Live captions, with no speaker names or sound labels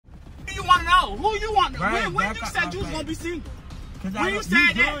know? Who you want? Brian, when you said you was gonna be single? Cause when you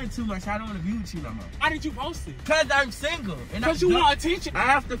said that, doing too much. I don't want to be with you no more. Why did you post it? Cause I'm single. Cause you want attention. I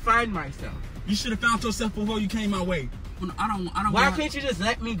have to find myself. You should have found yourself before you came my way. I don't. Why can't you just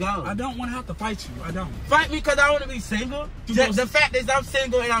let me go? I don't want to have to fight you. I don't. Fight me because I want to be single. The fact is I'm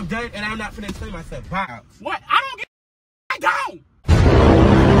single and I'm done and I'm not finna explain myself. Bye. What? I don't get. I don't.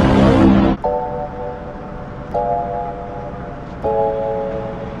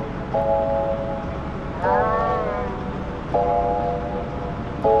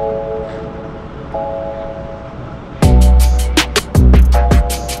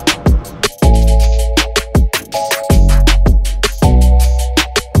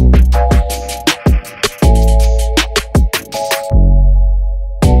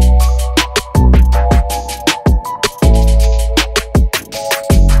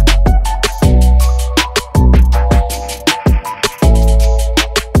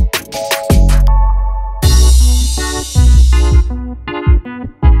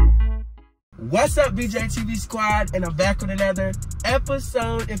 What's up, BJTV squad? And I'm back with another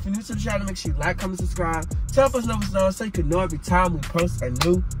episode. If you're new to the channel, make sure you like, comment, subscribe. Tell us know so you can know every time we post a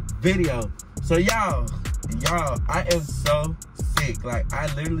new video. So y'all, I am so sick. Like,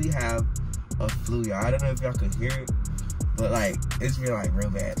 I literally have a flu, y'all. I don't know if y'all can hear it, but like, it's been like real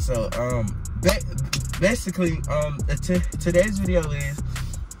bad. So basically, today's video is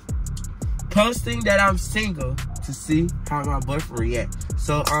posting that I'm single to see how my boyfriend react.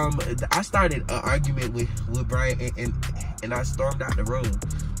 So I started an argument with Brian and I stormed out the room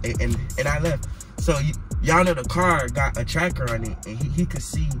and I left. So y'all know the car got a tracker on it and he could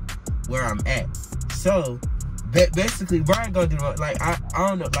see where I'm at. So basically Brian gonna do like I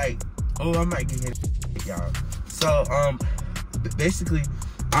don't know, like, oh, I might get hit, y'all. So basically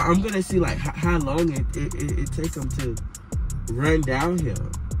I'm gonna see like how long it take him to run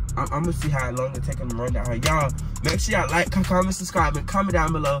downhill. I'm gonna see how long it take him to run down here. Y'all, make sure y'all like, comment, subscribe, and comment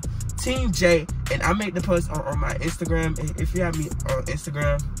down below. Team J, and I make the post on my Instagram. If you have me on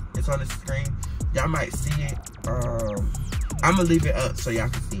Instagram, it's on the screen. Y'all might see it. I'm gonna leave it up so y'all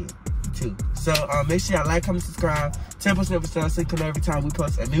can see it too. So make sure y'all like, comment, subscribe. 10% so you can know every time we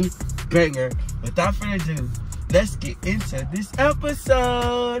post a new banger. Without further ado, let's get into this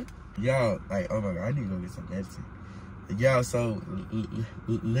episode. Y'all, like, oh my god, I need to go get some medicine. Y'all, so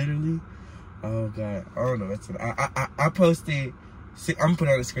literally, oh god, I don't know what's it. I posted, I'm gonna put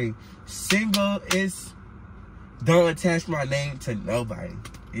it on the screen. Single is, don't attach my name to nobody.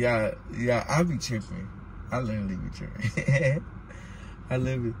 Yeah, I be tripping. I literally be tripping. I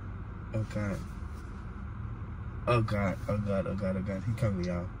literally, oh god, he coming,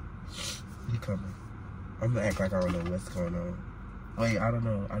 y'all. He coming. I'm gonna act like I don't know what's going on. Wait, I don't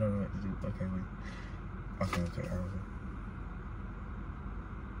know what to do. Okay, wait. Okay, I don't know.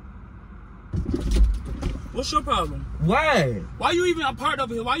 What's your problem? Why? Why you even a part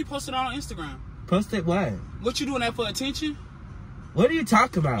of it? Why you posting it on Instagram? Post it what? What you doing that for attention? What are you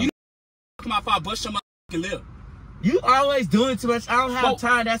talking about? You talking about if I bust your motherfucking lip. You always doing too much. I don't have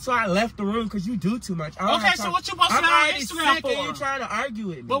time. That's why I left the room, because you do too much. Okay, so what you posting that on Instagram for? And you trying to argue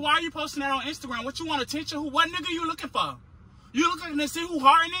with me. But why are you posting that on Instagram? What you want attention? What nigga you looking for? You looking to see who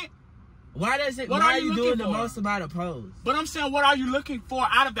hard in it? Why are you doing the most about a post? But I'm saying, what are you looking for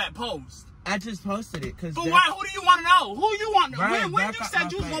out of that post? I just posted it because. But why? Who do you want to know? Who you want to know? When you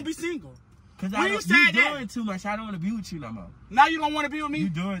said you was gonna be single? Because you doing too much. I don't want to be with you no more. Now you don't want to be with me? You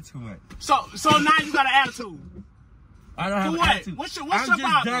doing too much. So now you got an attitude. I don't have an attitude. What's your problem? I'm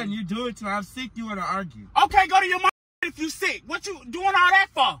just done. You doing too much. I'm sick. You want to argue? Okay, go to your mom if you sick. What you doing all that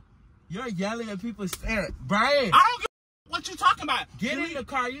for? You're yelling at people staring. Brian. I don't give what you talking about. Get in the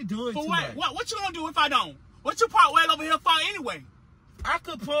car. You doing too much. What you gonna do if I don't? What you part way over here for anyway? I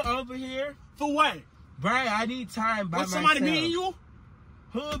could pull over here. For what? Brian, I need time by myself. Somebody meeting you?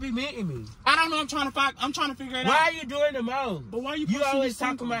 Who will be meeting me? I don't know. I'm trying to figure it out. Why are you doing the most? But why you always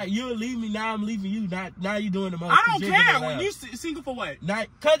talking about you'll leave me, now I'm leaving you. Now you doing the most. I don't care. When you single for what?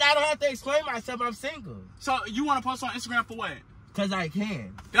 Because I don't have to explain myself. I'm single. So you want to post on Instagram for what? Because I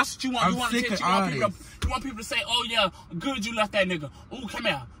can. That's what you want. You want people to say, oh yeah, good you left that nigga. Ooh, come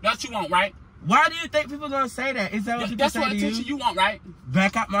here. That's what you want, right? Why do you think people gonna say that? Is that what people say to you? That's what attention you want, right?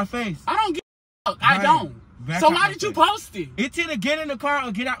 Back out my face. I don't give a fuck. I don't. So why did you post it? It's either get in the car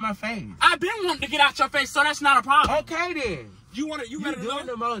or get out my face. I've been wanting to get out your face, so that's not a problem. Okay then. You ready to go? You're doing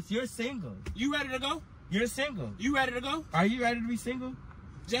the most. You're single. You ready to go? You're single. You ready to go? Are you ready to be single?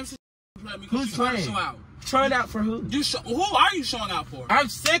 James, who's playing? Showing out for who? Who are you showing out for? I'm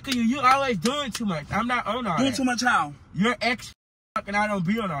sick of you. You always doing too much. I'm not on all that. Doing too much how? You're ex and I don't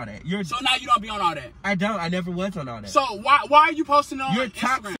be on all that. So now you don't be on all that? I don't. I never was on all that. So why are you posting on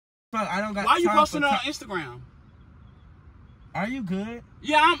Instagram? Fuck, I don't got. Why are you posting it on Instagram? Are you good?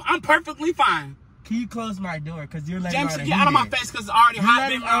 Yeah, I'm perfectly fine. Can you close my door? Because you're letting Jameson, get out of my face because it's already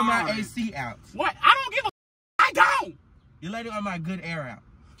hot. You're letting all my AC out. What? I don't give a I don't. You're letting all my good air out.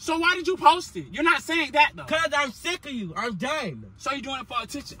 So why did you post it? You're not saying that, though. Because I'm sick of you. I'm done. So you're doing it for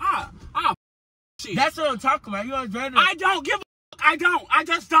attention? Shit. That's what I'm talking about. You always ready. I don't give a I don't. I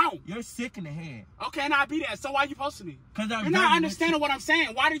just don't. You're sick in the head. Okay, and I'll be that. So why you posting it? Because I'm You're not understanding what I'm saying.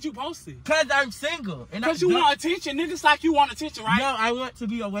 Why did you post it? Because I'm single. Because you want attention. Niggas like you want attention, right? No, I want to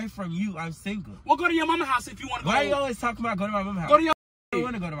be away from you. I'm single. Well, go to your mama's house if you want to go. Why are you always talking about go to my mama's house? Go to your I don't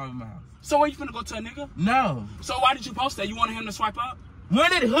want to go to my mama's house. So where you finna go to a nigga? No. So why did you post that? You wanted him to swipe up?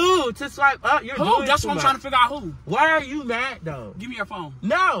 Wanted who to swipe up? You're Who? That's what I'm trying to figure out who. Why are you mad though? Give me your phone.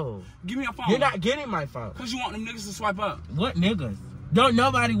 No. Give me your phone. You're not getting my phone. Because you want them niggas to swipe up. What niggas? Don't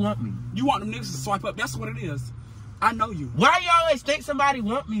nobody want me. You want them niggas to swipe up. That's what it is. I know you. Why you always think somebody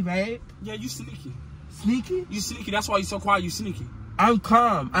want me, babe? Yeah, you sneaky. Sneaky? You sneaky. That's why you so quiet. You sneaky. I'm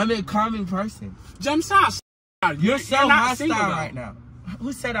calm. I'm a calming person. James, stop. You're so hostile right now.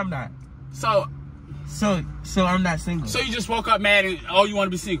 Who said I'm not? So I'm not single. So you just woke up mad and you want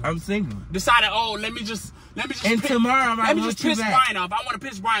to be single? I'm single. Decided, let me just. And tomorrow I might want you back. Piss Brian off. I want to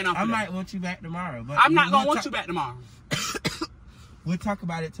piss Brian off. I might want you back tomorrow. But I'm not gonna want you back tomorrow. We'll talk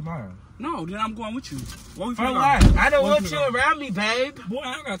about it tomorrow. No, then I'm going with you. For what? I don't want you around me, babe. Boy,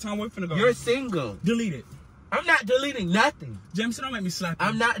 I don't got time. Where finna go? You're single. Delete it. I'm not deleting nothing. Jameson, don't make me slap you.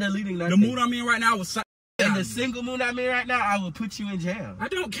 I'm not deleting nothing. The mood I'm in right now was slap. In the single mood I'm in right now, I will put you in jail. I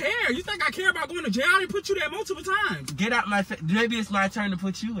don't care. You think I care about going to jail? I didn't put you there multiple times. Get out my face. Maybe it's my turn to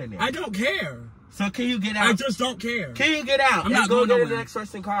put you in there. I don't care. So can you get out? I just don't care. Can you get out? I'm not go going get nowhere. in the next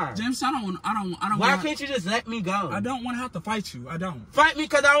person's car. James, I don't. Why can't you just let me go? I don't want to have to fight you. I don't. Fight me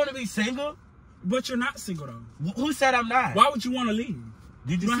because I want to be single? But you're not single though. Who said I'm not? Why would you want to leave?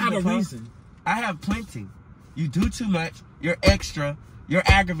 You don't have a reason. I have plenty. You do too much. You're extra. You're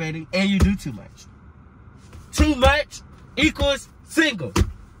aggravating, and you do too much. Too much equals single.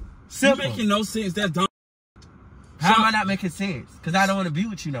 Simple. You're making no sense. That's dumb. How am I not making sense? Because I don't want to be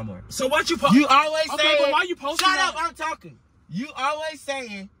with you no more. So what you post? You always saying. Okay, but why you posting? Shut up! I'm talking. You always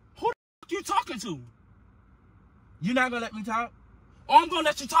saying. Who the f you talking to? You not gonna let me talk? Oh, I'm gonna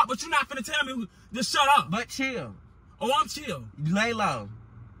let you talk, but you're not gonna tell me to shut up. But chill. Oh, I'm chill. Lay low.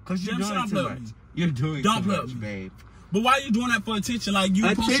 Cause you're doing too much. You're doing too much, babe. But why are you doing that for attention? Like you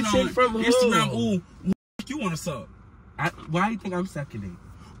posting on Instagram? Ooh, you want to suck? Why do you think I'm sucking it?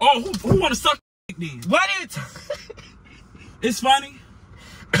 Oh, who want to suck then? What are you It's funny.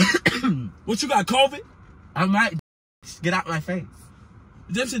 What, you got COVID? I might. Get out my face.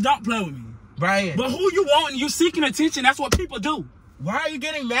 Jameson, don't play with me. Brian. But who you want? You seeking attention. That's what people do. Why are you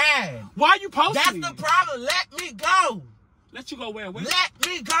getting mad? Why are you posting? That's the problem. Let me go. Let you go where? Let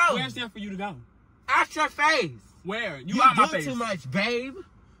me go. Where's there for you to go? Out your face. Where? You out my face. You do too much, babe.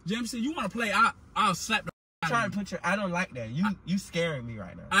 Jameson, you want to play? I'll slap the trying to put your. I don't like that. You scaring me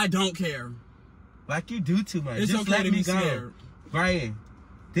right now. I don't care. Like you do too much. It's just okay let to me be go. scared. Brian,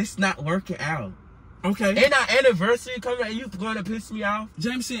 this not working out. Okay. Ain't our anniversary coming and you gonna piss me off?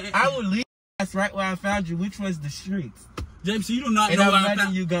 Jameson, I will leave. That's right where I found you, which was the streets. Jameson, you do not and know I'm where I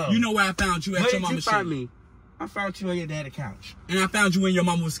found you. Go. You know where I found you at where your mama's shit. Where did you find me? I found you on your daddy's couch. And I found you when your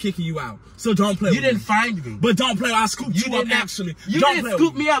mama was kicking you out. So don't play with me. You didn't find me. But don't play. I scooped you up, actually. You didn't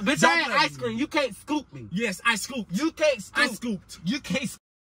scoop me up. Bitch, I ain't ice cream. You can't scoop me. Yes, I scooped. You can't scoop. I scooped. You can't scoop.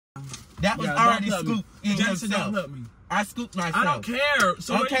 That was already scooped in Jameson, yourself. don't help me. I scooped myself. I don't care.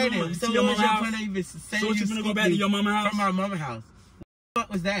 So okay what you then. So to your what was your house? point of even saying So what you finna go back to your mama house? From my mama house.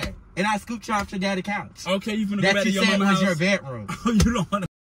 What was that? And I scooped you off your daddy's couch. Okay, you finna go back to your mama house? That you said was your bedroom. You don't want to.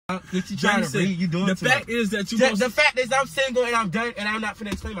 What you trying to read? You doing the too fact much. is that you. The fact is I'm single and I'm done and I'm not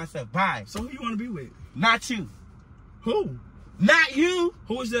finna explain myself. Bye. So who you want to be with? Not you. Who? Not you.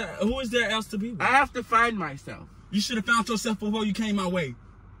 Who is there? Who is there else to be with? I have to find myself. You should have found yourself before you came my way.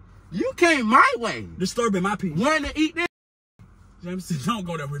 You came my way. Disturbing my peace. Wanting to eat this? Jameson, don't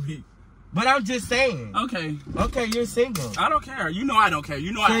go there with me. But I'm just saying. Okay. Okay, you're single. I don't care. You know I don't care.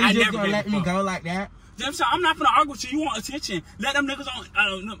 You know so I just never gonna let me go like that? Jameson, I'm not gonna argue with you. You want attention? Let them niggas on.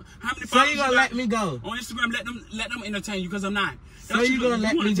 How many? So you gonna let me go on Instagram? Let them entertain you because I'm not. So you gonna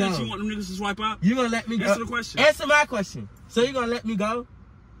let me go? You want them niggas to swipe up? You gonna let me go? Answer the question. Answer my question. So you gonna let me go?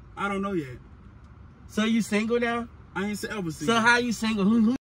 I don't know yet. So you single now? I ain't ever single. So how you single?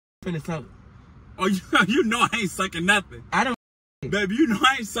 Who finna suck? Oh, you know I ain't sucking nothing. I don't. Baby, you know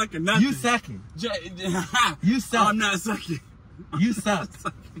I ain't sucking nothing. You sucking. You suck. I'm not sucking. You suck.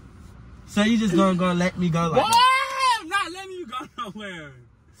 So you just gonna let me go like that? I'm not letting you go nowhere.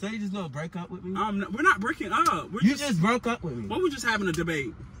 So you just gonna break up with me? We're not breaking up. You just broke up with me. Well, we're just having a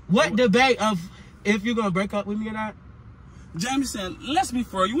debate. What debate of if you're gonna break up with me or not? Jameson, let's be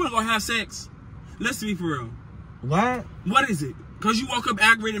for real. You wanna go have sex? Let's be for real. What? What is it? Cause you woke up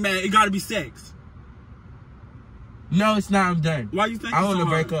aggravated, man. It gotta be sex. No, it's not. I'm done. Why you think I want to so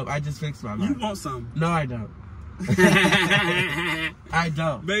break hard? up. I just fixed my mind. You want some? No, I don't. I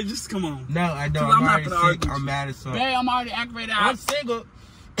don't. Babe, just come on. No, I don't. I'm I'm already not gonna sick. I'm mad as fuck. Babe, I'm already aggravated. I'm single.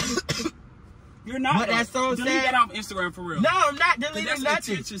 You're not. But that song delete said, that off Instagram for real. No, I'm not deleting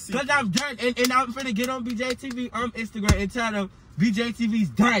nothing. Because I'm done. And I'm finna get on BJTV on Instagram and tell them BJTV's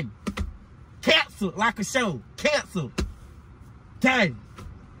done. Cancel like a show. Cancel. Done.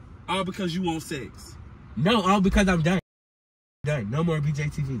 All because you want sex. No, all because I'm done. Done. No more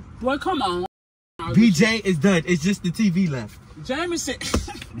BJTV. Boy, come on. BJ is done. It's just the TV left. Jameson.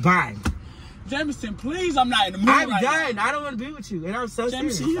 Bye. Jameson, please, I'm not in the mood. I'm right done. now. I don't want to be with you. And I'm so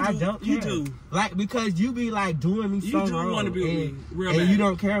Jameson, serious. I you don't do. care. You do. Like, because you be like doing me so wrong. You do want to be with me real bad. And you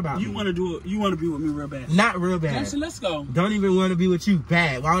don't care about me. You want to do it. You want to be with me real bad. Not real bad. Jameson, let's go. Don't even want to be with you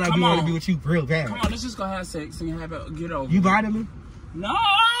bad. Why would I want to be with you real bad? Come on, let's just go have sex and have it, get over. You bothering me? No,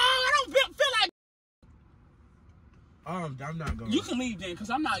 I don't feel like. I'm not going. You can leave then, cause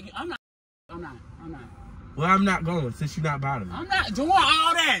I'm not. Well, I'm not going since you're not bothering me. I'm not doing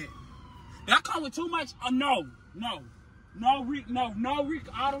all that. That come with too much. No, all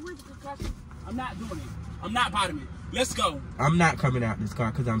the repercussions. I'm not doing it. I'm not bottoming. Let's go. I'm not coming out this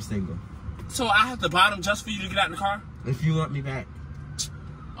car because I'm single. So I have to bottom just for you to get out in the car? If you want me back.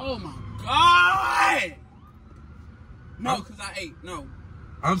 Oh my God. No, because I ate. No.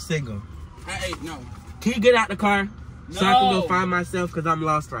 I'm single. I ate. No. Can you get out the car? No. So I can go find myself because I'm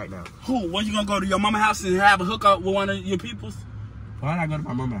lost right now. Who? When you gonna go to your mama's house and have a hookup with one of your peoples? Why did I go to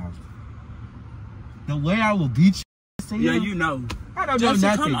my mama's house? The way I will beat you. Yeah, you know. I don't know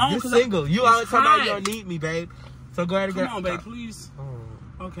nothing. You're single. You always talk about you don't need me, babe. So go ahead and get Come on, babe, please.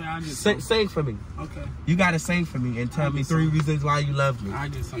 Okay, I just sing for me. Okay. You gotta sing for me and tell me 3 reasons why you love me. I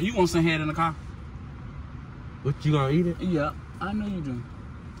get some. You want some head in the car? What, you gonna eat it? Yeah, I know you do.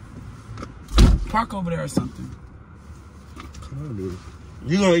 Park over there or something. Come on, dude.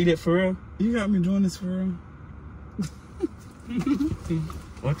 You gonna eat it for real? You got me doing this for real.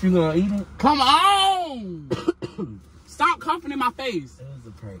 What, you gonna eat it? Come on! Stop coughing in my face. It was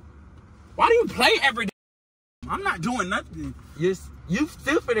a prank. Why do you play every day? I'm not doing nothing. You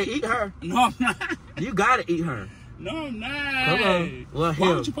still finna eat her. No, I'm not. You gotta eat her. No, I'm not. Come on. Well,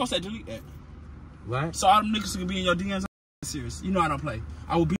 why would you post that? Delete that. What? So all them niggas can be in your DMs. I'm serious. You know I don't play.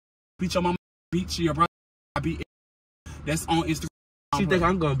 I will beat your mama, beat your brother. I beat. That's on Instagram. You think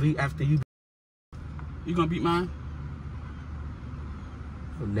I'm gonna beat after you? You gonna beat mine?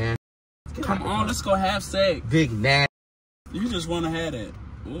 Oh, nasty. Come on, let's go have sex. Big nasty. You just wanna have that.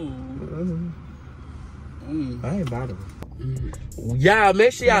 Ooh. I ain't bothered. Y'all,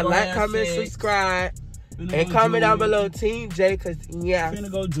 make sure y'all like, comment, subscribe, and comment down below Team J, cause yeah,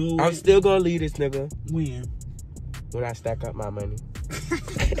 I'm still gonna leave this nigga. When I stack up my money.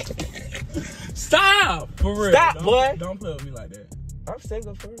 Stop! For real. Stop, boy. Don't play with me like that. I'm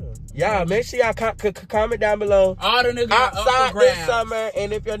single for real. Y'all, make sure y'all comment down below. All the niggas outside this summer,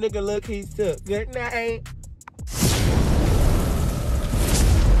 and if your nigga look, he's took. Good night.